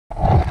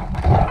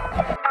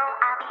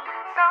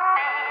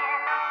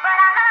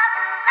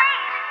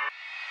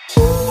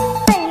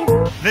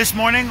This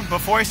morning,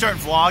 before I start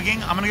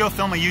vlogging, I'm gonna go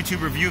film a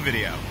YouTube review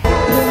video.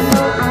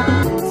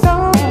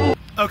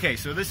 Okay,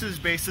 so this is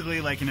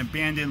basically like an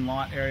abandoned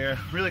lot area,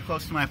 really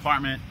close to my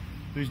apartment.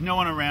 There's no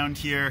one around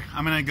here.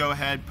 I'm gonna go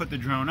ahead, put the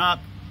drone up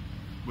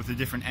with the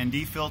different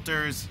ND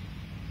filters,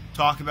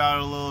 talk about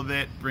it a little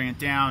bit, bring it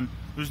down.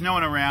 There's no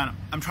one around.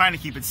 I'm trying to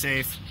keep it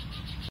safe.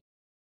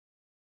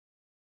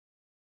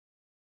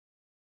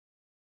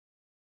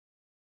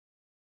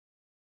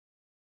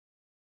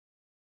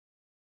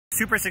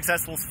 Super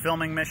successful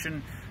filming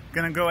mission.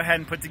 Gonna go ahead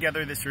and put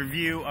together this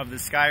review of the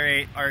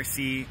Skyrate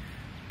RC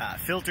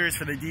filters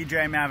for the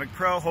DJI Mavic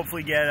Pro.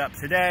 Hopefully get it up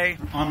today.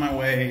 On my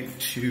way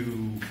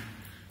to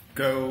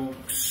go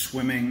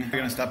swimming. We're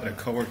gonna stop at a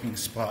co-working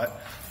spot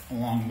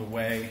along the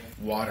way.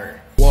 Water.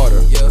 Water,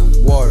 yeah,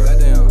 water,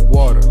 goddamn,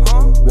 water,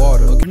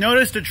 water. I've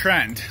noticed a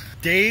trend.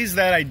 Days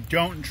that I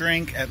don't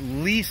drink at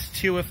least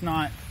 2, if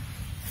not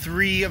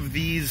 3 of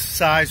these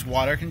size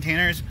water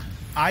containers,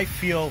 I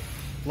feel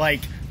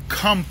like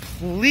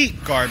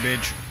complete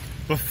garbage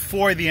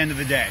before the end of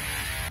the day.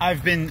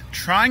 I've been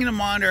trying to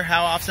monitor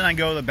how often I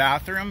go to the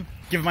bathroom,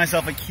 give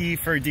myself a key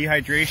for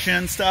dehydration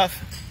and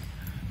stuff,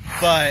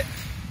 but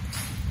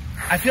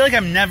I feel like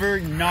I'm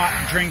never not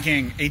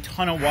drinking a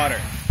ton of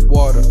water.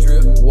 Water,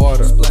 drip,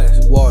 water,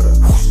 splash, water.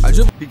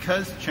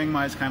 Because Chiang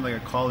Mai is kind of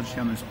like a college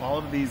town, there's all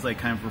of these like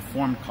kind of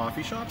reformed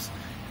coffee shops,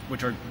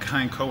 which are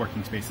kind of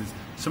co-working spaces.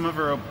 Some of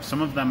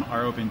them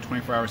are open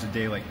 24 hours a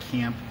day, like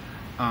Camp.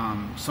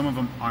 Some of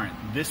them aren't.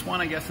 This one,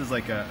 I guess, is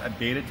like a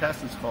beta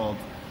test. It's called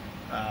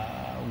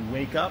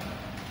Wake Up,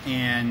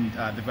 and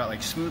they've got like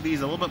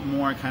smoothies, a little bit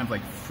more kind of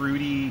like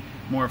fruity,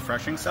 more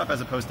refreshing stuff,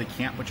 as opposed to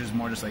Camp, which is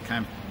more just like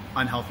kind of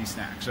unhealthy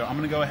snack. So I'm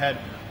gonna go ahead,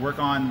 work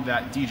on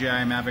that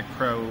DJI Mavic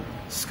Pro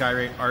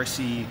Skyrate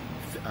RC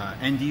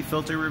ND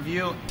filter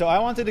review. So I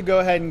wanted to go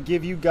ahead and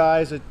give you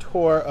guys a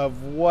tour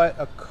of what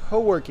a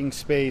co-working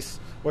space,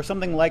 or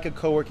something like a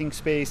co-working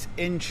space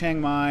in Chiang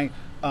Mai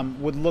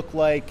would look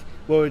like,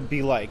 what it would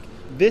be like.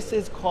 This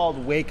is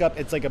called Wake Up.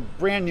 It's like a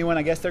brand new one.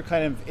 I guess they're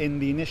kind of in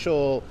the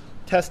initial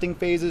testing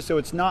phases, so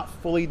it's not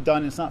fully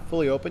done, it's not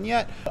fully open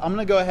yet. I'm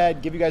gonna go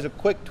ahead, give you guys a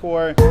quick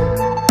tour.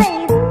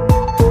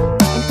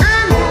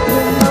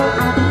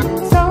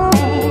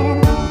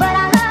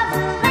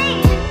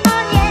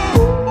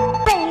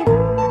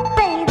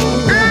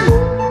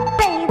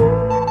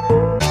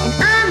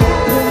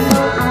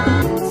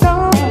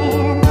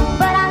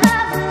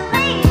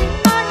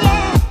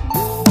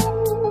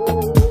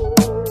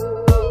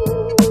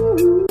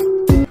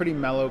 Pretty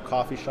mellow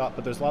coffee shop,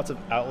 but there's lots of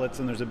outlets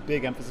and there's a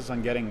big emphasis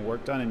on getting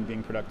work done and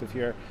being productive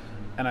here,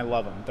 and I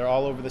love them. They're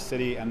all over the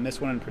city, and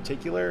this one in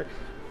particular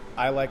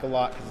I like a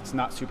lot because it's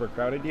not super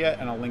crowded yet,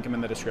 and I'll link them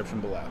in the description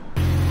below.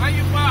 Where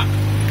you from?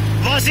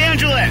 Los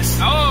Angeles!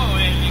 Oh,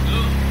 there you go.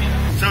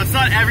 Yeah. So it's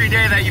not every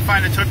day that you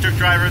find a tuk-tuk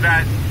driver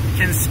that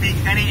can speak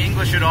any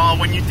English at all.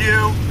 When you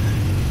do,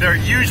 they're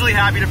usually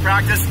happy to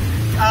practice.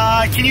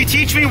 Can you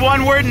teach me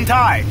one word in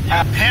Thai?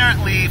 Yeah.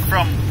 Apparently,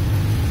 from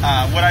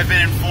what I've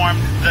been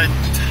informed, the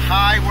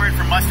Thai word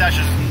for mustache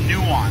is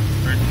nuan,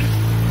 or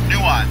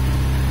nuan.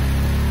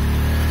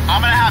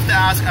 I'm gonna have to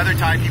ask other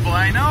Thai people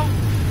that I know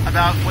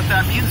about what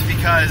that means,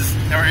 because,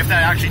 or if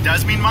that actually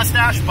does mean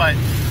mustache, but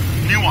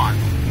nuan,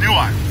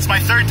 nuan. It's my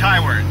 3rd Thai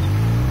word.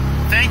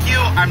 Thank you,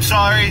 I'm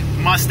sorry,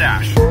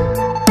 mustache.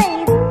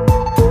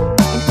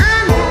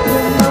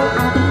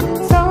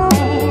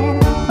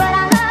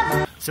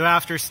 So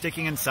after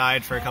sticking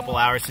inside for a couple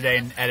hours today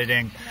and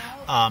editing,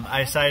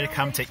 I decided to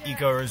come to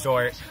Eco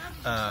Resort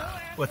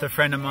with a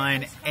friend of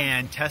mine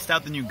and test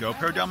out the new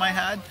GoPro dome I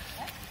had.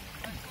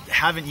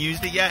 Haven't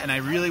used it yet, and I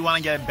really want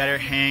to get a better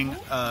hang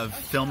of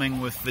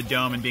filming with the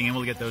dome and being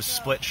able to get those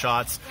split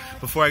shots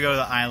before I go to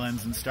the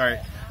islands and start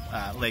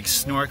like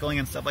snorkeling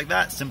and stuff like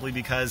that, simply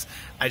because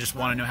I just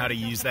want to know how to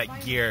use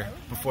that gear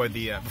before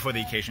the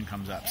occasion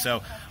comes up.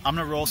 So I'm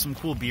gonna roll some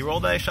cool B-roll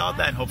that I shot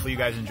that, and hopefully you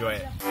guys enjoy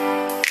it.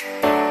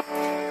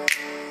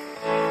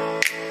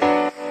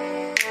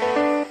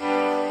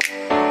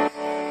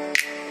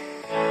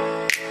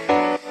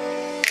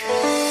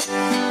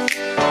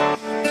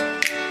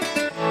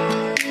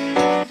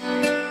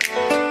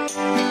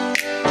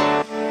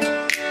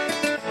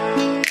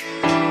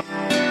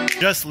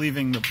 Just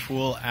leaving the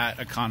pool at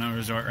Econo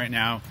Resort right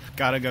now.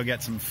 Gotta go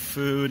get some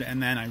food,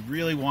 and then I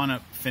really want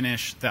to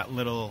finish that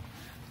little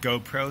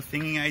GoPro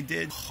thingy I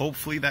did.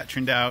 Hopefully that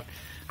turned out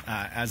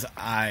as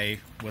I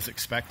was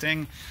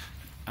expecting.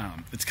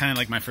 It's kind of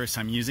like my first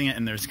time using it,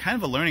 and there's kind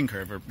of a learning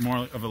curve, or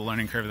more of a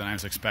learning curve than I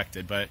was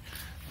expected, but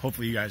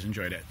hopefully you guys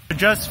enjoyed it. I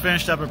just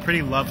finished up a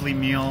pretty lovely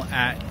meal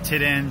at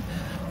Thit In.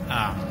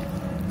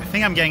 I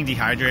think I'm getting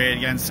dehydrated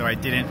again, so I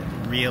didn't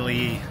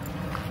really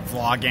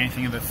vlog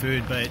anything of the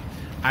food, but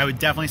I would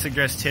definitely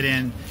suggest Thit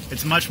In.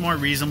 It's much more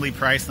reasonably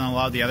priced than a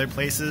lot of the other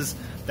places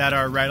that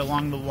are right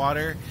along the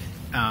water.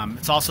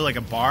 It's also like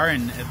a bar,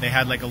 and they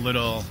had like a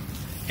little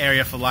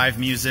area for live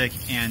music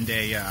and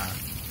a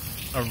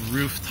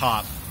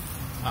rooftop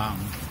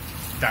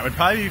that would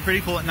probably be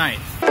pretty cool at night.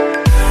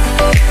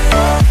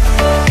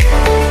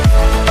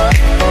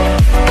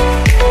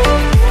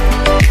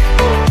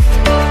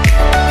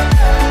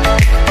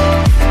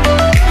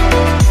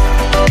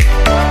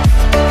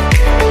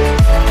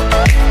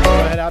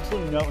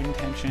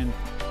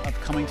 of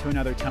coming to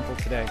another temple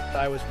today.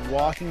 I was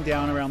walking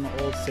down around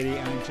the old city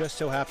and I just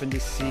so happened to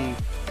see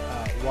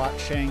Wat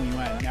Chang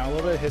Yuan. Now, a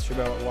little bit of history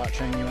about Wat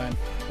Chang Yuan.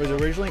 It was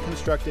originally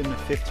constructed in the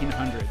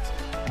 1500s.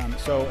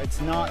 So it's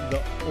not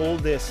the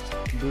oldest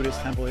Buddhist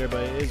temple here,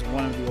 but it is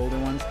one of the older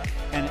ones.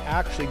 And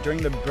actually,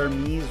 during the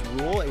Burmese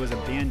rule, it was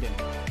abandoned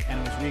and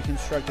it was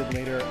reconstructed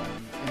later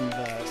in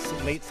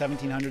the late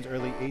 1700s,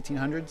 early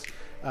 1800s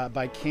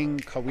by King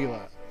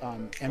Kawila.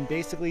 And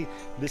basically,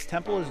 this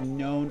temple is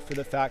known for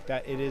the fact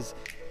that it is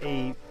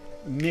a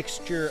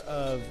mixture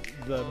of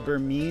the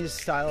Burmese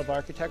style of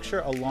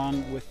architecture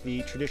along with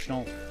the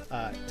traditional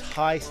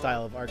Thai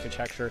style of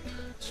architecture.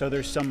 So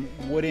there's some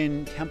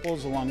wooden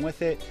temples along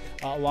with it,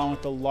 along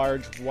with the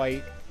large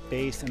white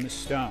base and the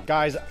stone.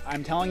 Guys,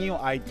 I'm telling you,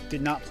 I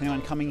did not plan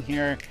on coming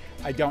here.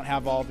 I don't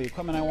have all the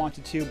equipment I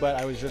wanted to, but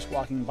I was just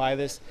walking by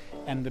this,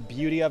 and the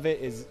beauty of it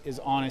is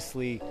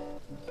honestly,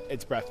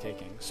 it's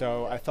breathtaking.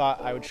 So I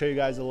thought I would show you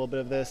guys a little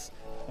bit of this,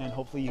 and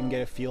hopefully you can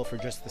get a feel for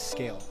just the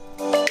scale.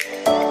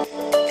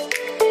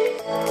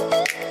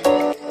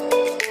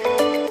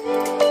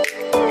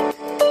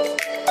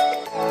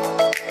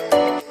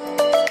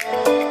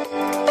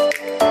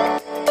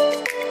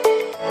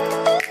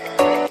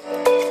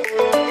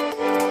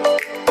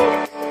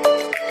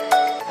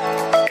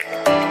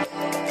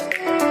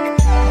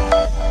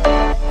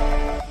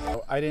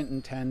 I didn't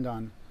intend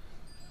on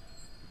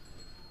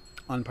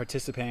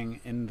participating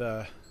in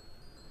the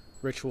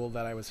ritual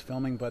that I was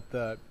filming, but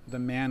the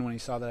man, when he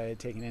saw that I had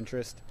taken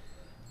interest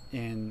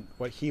in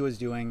what he was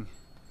doing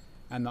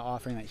and the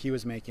offering that he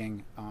was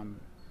making,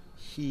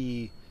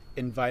 he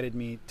invited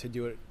me to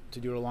do it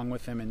along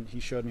with him, and he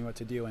showed me what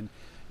to do. And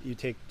you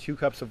take 2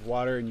 cups of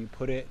water and you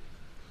put it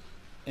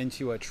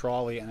into a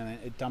trolley, and then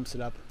it dumps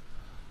it up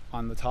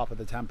on the top of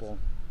the temple.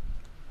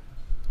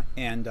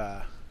 And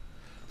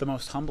the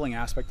most humbling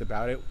aspect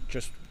about it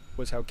just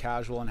was how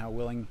casual and how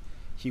willing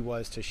he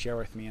was to share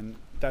with me. And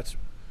that's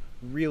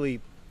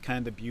really kind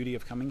of the beauty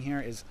of coming here,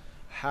 is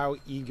how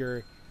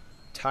eager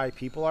Thai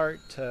people are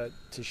to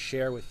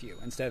share with you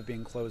instead of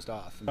being closed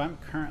off. I'm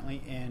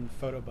currently in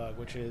Photobug,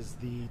 which is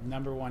the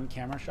 #1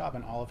 camera shop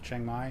in all of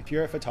Chiang Mai. If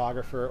you're a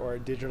photographer or a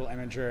digital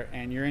imager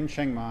and you're in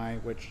Chiang Mai,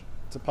 which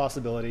it's a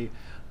possibility,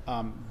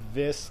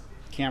 this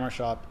camera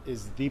shop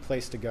is the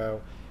place to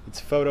go.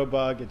 It's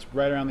Photobug. It's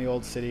right around the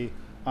old city.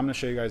 I'm going to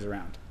show you guys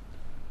around.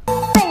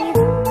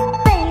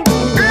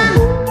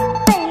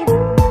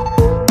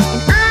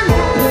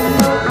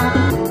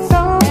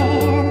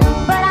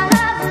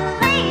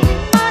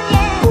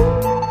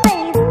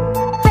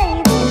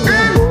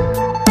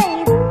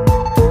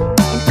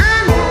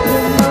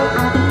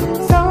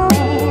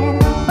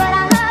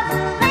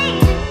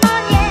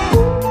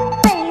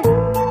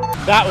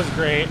 That was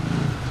great.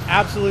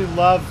 Absolutely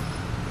love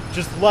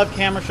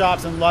camera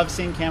shops and love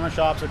seeing camera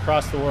shops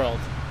across the world.